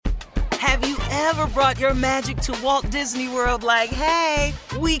Have you ever brought your magic to Walt Disney World like, hey,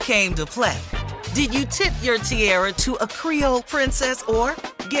 we came to play? Did you tip your tiara to a Creole princess or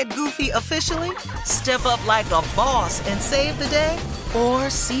get goofy officially? Step up like a boss and save the day? Or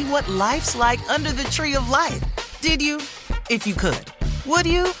see what life's like under the tree of life? Did you? If you could. Would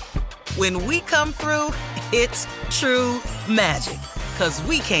you? When we come through, it's true magic. 'Cause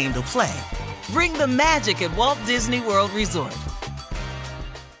we came to play. Bring the magic at Walt Disney World Resort.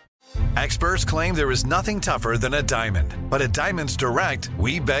 Experts claim there is nothing tougher than a diamond. But at Diamonds Direct,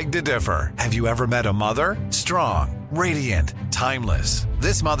 we beg to differ. Have you ever met a mother? Strong, radiant, timeless.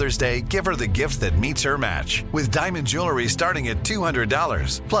 This Mother's Day, give her the gift that meets her match. With diamond jewelry starting at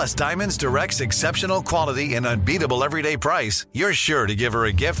 $200. Plus Diamonds Direct's exceptional quality and unbeatable everyday price, you're sure to give her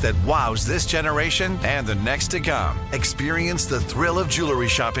a gift that wows this generation and the next to come. Experience the thrill of jewelry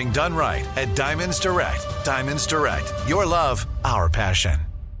shopping done right at Diamonds Direct. Diamonds Direct. Your love, our passion.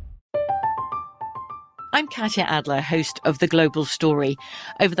 I'm Katya Adler, host of The Global Story.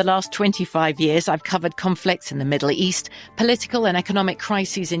 Over the last 25 years, I've covered conflicts in the Middle East, political and economic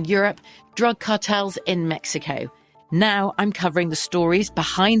crises in Europe, drug cartels in Mexico. Now I'm covering the stories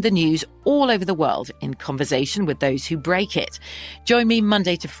behind the news all over the world in conversation with those who break it. Join me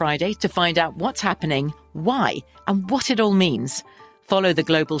Monday to Friday to find out what's happening, why, and what it all means. Follow The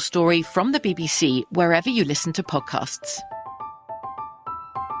Global Story from the BBC wherever you listen to podcasts.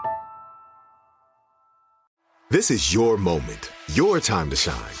 This is your moment, your time to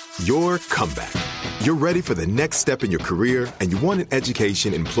shine, your comeback. You're ready for the next step in your career, and you want an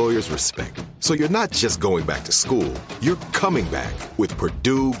education employers respect. So you're not just going back to school, you're coming back with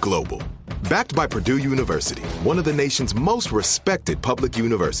Purdue Global. Backed by Purdue University, one of the nation's most respected public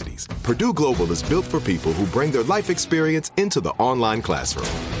universities, Purdue Global is built for people who bring their life experience into the online classroom.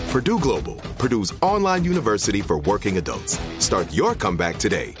 Purdue Global, Purdue's online university for working adults. Start your comeback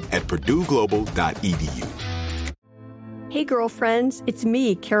today at purdueglobal.edu. Hey girlfriends, it's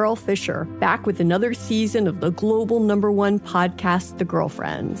me, Carol Fisher, back with another season of the global #1 podcast, The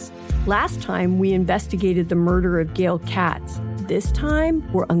Girlfriends. Last time, we investigated the murder of Gail Katz. This time,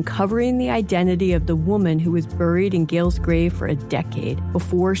 we're uncovering the identity of the woman who was buried in Gail's grave for a decade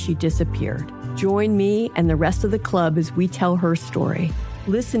before she disappeared. Join me and the rest of the club as we tell her story.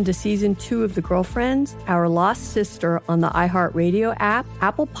 Listen to Season 2 of The Girlfriends, Our Lost Sister on the iHeartRadio app,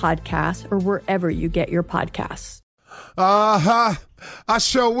 Apple Podcasts, or wherever you get your podcasts. I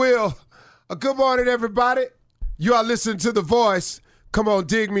sure will. Good morning, everybody. You are listening to The Voice. Come on,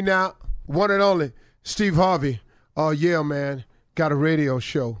 dig me now. One and only, Steve Harvey. Oh, yeah, man. Got a radio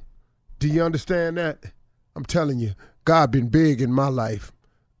show. Do you understand that? I'm telling you, God been big in my life.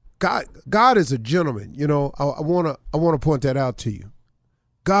 God is a gentleman. You know, I wanna point that out to you.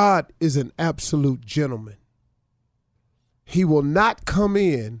 God is an absolute gentleman. He will not come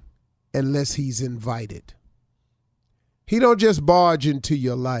in unless he's invited. He don't just barge into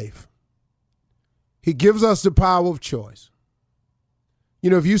your life. He gives us the power of choice. You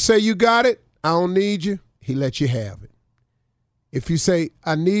know, if you say you got it, I don't need you, he lets you have it. If you say,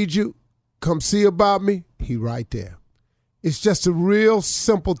 I need you, come see about me, he right there. It's just a real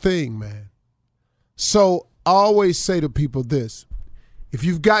simple thing, man. So I always say to people this, if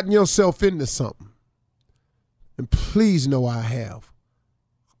you've gotten yourself into something, and please know I have,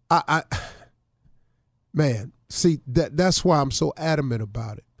 man, see, that's why I'm so adamant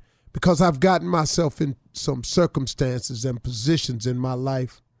about it. Because I've gotten myself in some circumstances and positions in my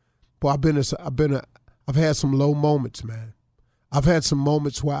life. Boy, I've had some low moments, man. I've had some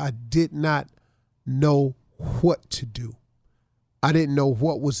moments where I did not know what to do. I didn't know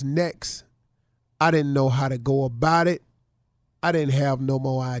what was next. I didn't know how to go about it. I didn't have no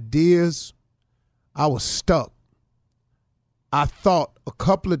more ideas. I was stuck. I thought a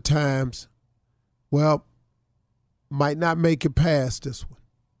couple of times, well, might not make it past this one.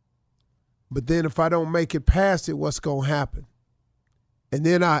 But then if I don't make it past it, what's going to happen? And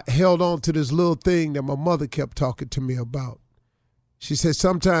then I held on to this little thing that my mother kept talking to me about. She said,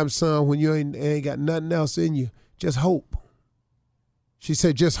 sometimes, son, when you ain't got nothing else in you, just hope. She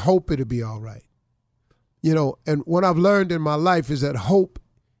said, just hope it'll be all right. You know, and what I've learned in my life is that hope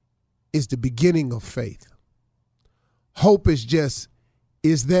is the beginning of faith. Hope is just,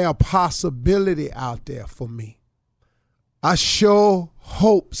 is there a possibility out there for me? I sure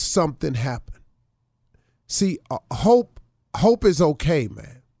hope something happened. See, hope is okay,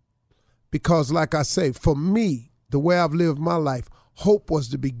 man. Because like I say, for me, the way I've lived my life, hope was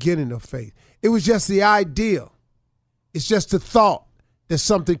the beginning of faith. It was just the idea. It's just the thought that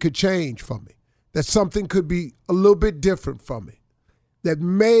something could change for me, that something could be a little bit different for me, that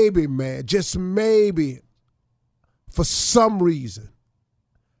maybe, man, just maybe, for some reason,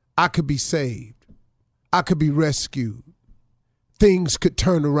 I could be saved. I could be rescued. Things could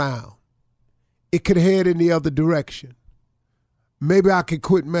turn around. It could head in the other direction. Maybe I could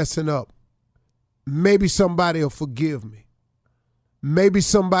quit messing up. Maybe somebody will forgive me. Maybe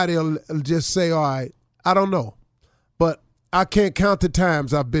somebody will just say, all right, I don't know. But I can't count the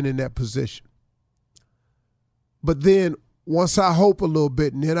times I've been in that position. But then once I hope a little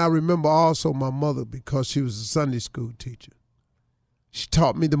bit, and then I remember also my mother, because she was a Sunday school teacher. She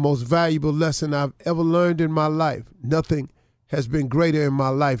taught me the most valuable lesson I've ever learned in my life. Nothing has been greater in my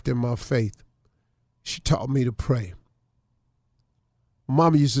life than my faith. She taught me to pray.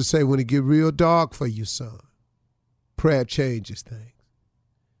 Mama used to say, when it get real dark for you, son, prayer changes things.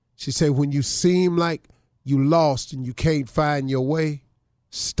 She said, when you seem like you lost and you can't find your way,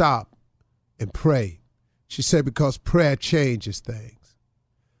 stop and pray. She said, because prayer changes things.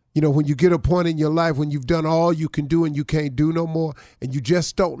 You know, when you get a point in your life when you've done all you can do and you can't do no more and you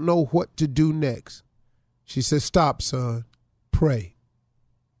just don't know what to do next, she said, stop, son, pray.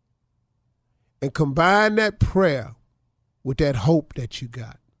 And combine that prayer with that hope that you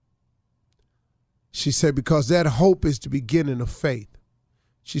got. She said, because that hope is the beginning of faith.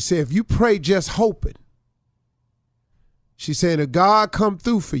 She said, if you pray just hoping, she said, if God come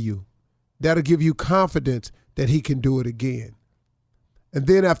through for you, that'll give you confidence that he can do it again. And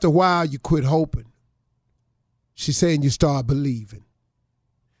then after a while, you quit hoping. She's saying you start believing.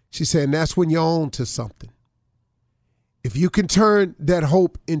 She's saying that's when you're on to something. If you can turn that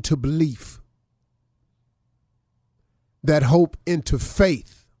hope into belief, that hope into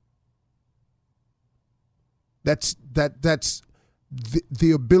faith, that's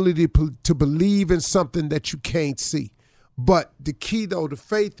the ability to believe in something that you can't see. But the key, though, to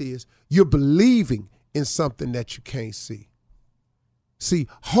faith is you're believing in something that you can't see. See,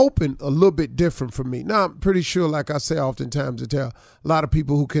 hoping a little bit different from me. Now, I'm pretty sure, like I say oftentimes, I tell a lot of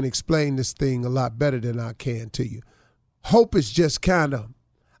people who can explain this thing a lot better than I can to you. Hope is just kind of,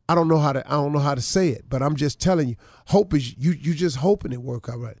 I don't know how to say it, but I'm just telling you, hope is you just hoping it work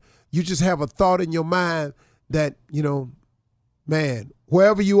out right. You just have a thought in your mind that, you know, man,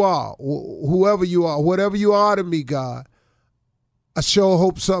 wherever you are, whoever you are, whatever you are to me, God, I sure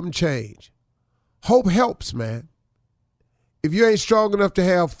hope something change. Hope helps, man. If you ain't strong enough to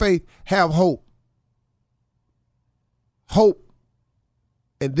have faith, have hope. Hope.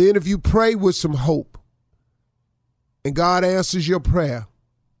 And then if you pray with some hope and God answers your prayer,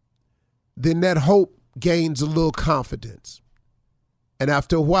 then that hope gains a little confidence. And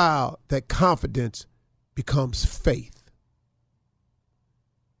after a while, that confidence becomes faith.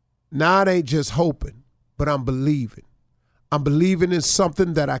 Now it ain't just hoping, but I'm believing. I'm believing in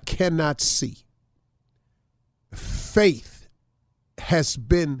something that I cannot see. Faith has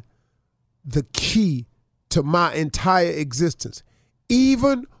been the key to my entire existence,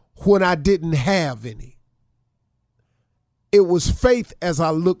 even when I didn't have any. It was faith, as I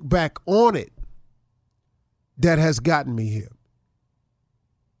look back on it, that has gotten me here.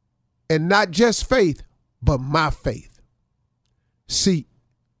 And not just faith, but my faith. See,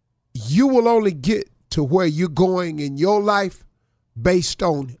 you will only get to where you're going in your life based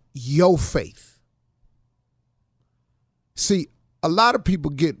on your faith. See, a lot of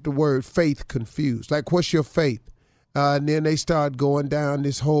people get the word faith confused. Like, what's your faith? And then they start going down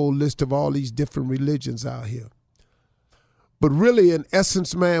this whole list of all these different religions out here. But really, in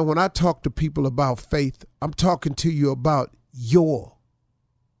essence, man, when I talk to people about faith, I'm talking to you about your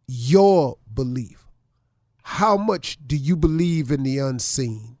belief. How much do you believe in the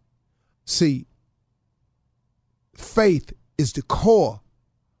unseen? See, faith is the core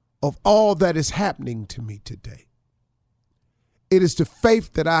of all that is happening to me today. It is the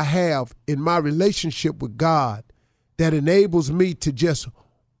faith that I have in my relationship with God that enables me to just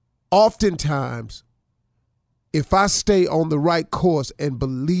oftentimes, if I stay on the right course and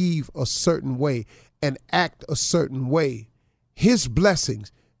believe a certain way and act a certain way, his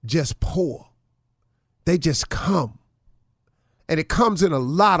blessings just pour. They just come. And it comes in a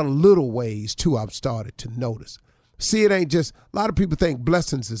lot of little ways, too, I've started to notice. See, it ain't just, a lot of people think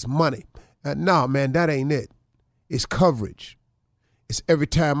blessings is money. No, man, that ain't it. It's coverage. It's every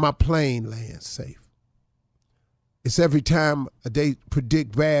time my plane lands safe. It's every time they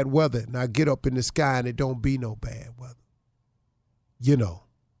predict bad weather and I get up in the sky and it don't be no bad weather. You know,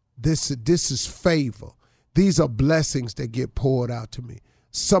 this is favor. These are blessings that get poured out to me.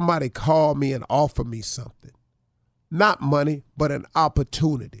 Somebody call me and offer me something. Not money, but an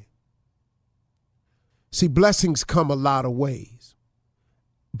opportunity. See, blessings come a lot of ways.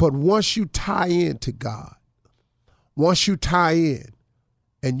 But once you tie in to God, once you tie in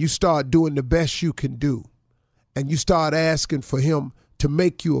and you start doing the best you can do, and you start asking for him to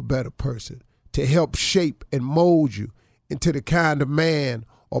make you a better person, to help shape and mold you into the kind of man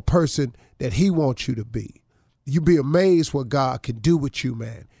or person that he wants you to be. You'd be amazed what God can do with you,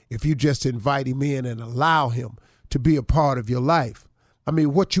 man, if you just invite him in and allow him to be a part of your life. I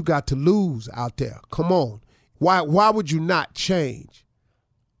mean, what you got to lose out there? Come on. Why would you not change?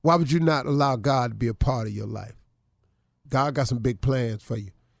 Why would you not allow God to be a part of your life? God got some big plans for you.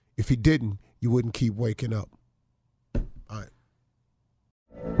 If he didn't, you wouldn't keep waking up. All right.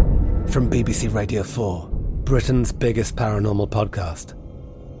 From BBC Radio 4, Britain's biggest paranormal podcast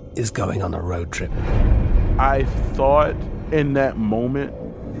is going on a road trip. I thought in that moment,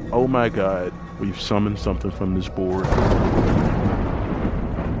 oh my God, we've summoned something from this board.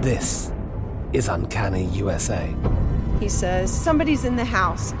 This is Uncanny USA. He says, somebody's in the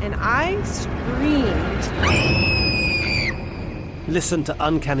house, and I screamed. Listen to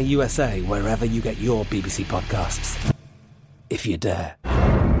Uncanny USA wherever you get your BBC podcasts, if you dare.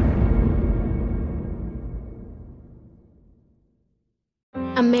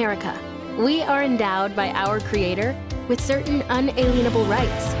 America. We are endowed by our Creator with certain unalienable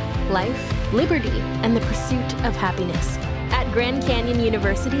rights: life, liberty, and the pursuit of happiness. At Grand Canyon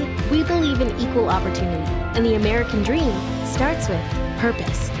University, we believe in equal opportunity, and the American dream starts with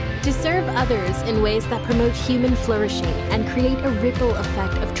purpose. To serve others in ways that promote human flourishing and create a ripple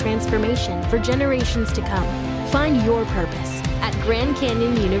effect of transformation for generations to come. Find your purpose at Grand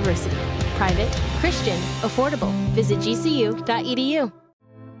Canyon University. Private, Christian, affordable. Visit gcu.edu.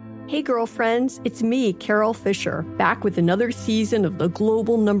 Hey girlfriends, it's me, Carol Fisher, back with another season of the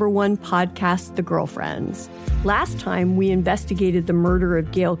global #1 podcast, The Girlfriends. Last time, we investigated the murder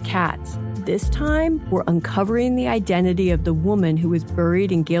of Gail Katz. This time, we're uncovering the identity of the woman who was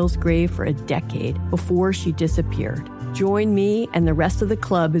buried in Gail's grave for a decade before she disappeared. Join me and the rest of the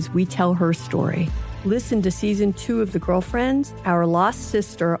club as we tell her story. Listen to Season 2 of The Girlfriends, Our Lost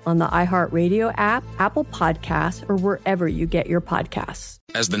Sister on the iHeartRadio app, Apple Podcasts, or wherever you get your podcasts.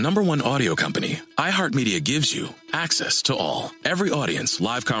 As the #1 audio company, iHeartMedia gives you access to all. Every audience,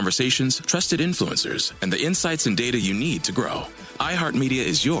 live conversations, trusted influencers, and the insights and data you need to grow. iHeartMedia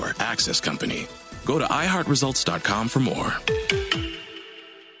is your access company. Go to iHeartResults.com for more.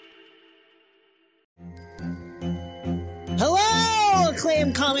 Hello,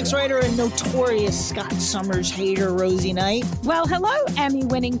 acclaimed comics writer and notorious Scott Summers hater, Rosie Knight. Well, hello,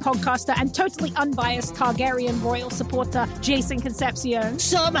 Emmy-winning podcaster and totally unbiased Targaryen royal supporter, Jason Concepcion.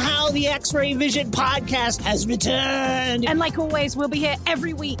 Somehow the X-Ray Vision podcast has returned. And like always, we'll be here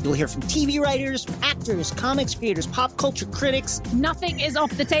every week. You'll hear from TV writers, actors, comics creators, pop culture critics. Nothing is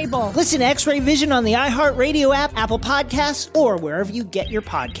off the table. Listen to X-Ray Vision on the iHeartRadio app, Apple Podcasts, or wherever you get your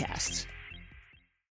podcasts.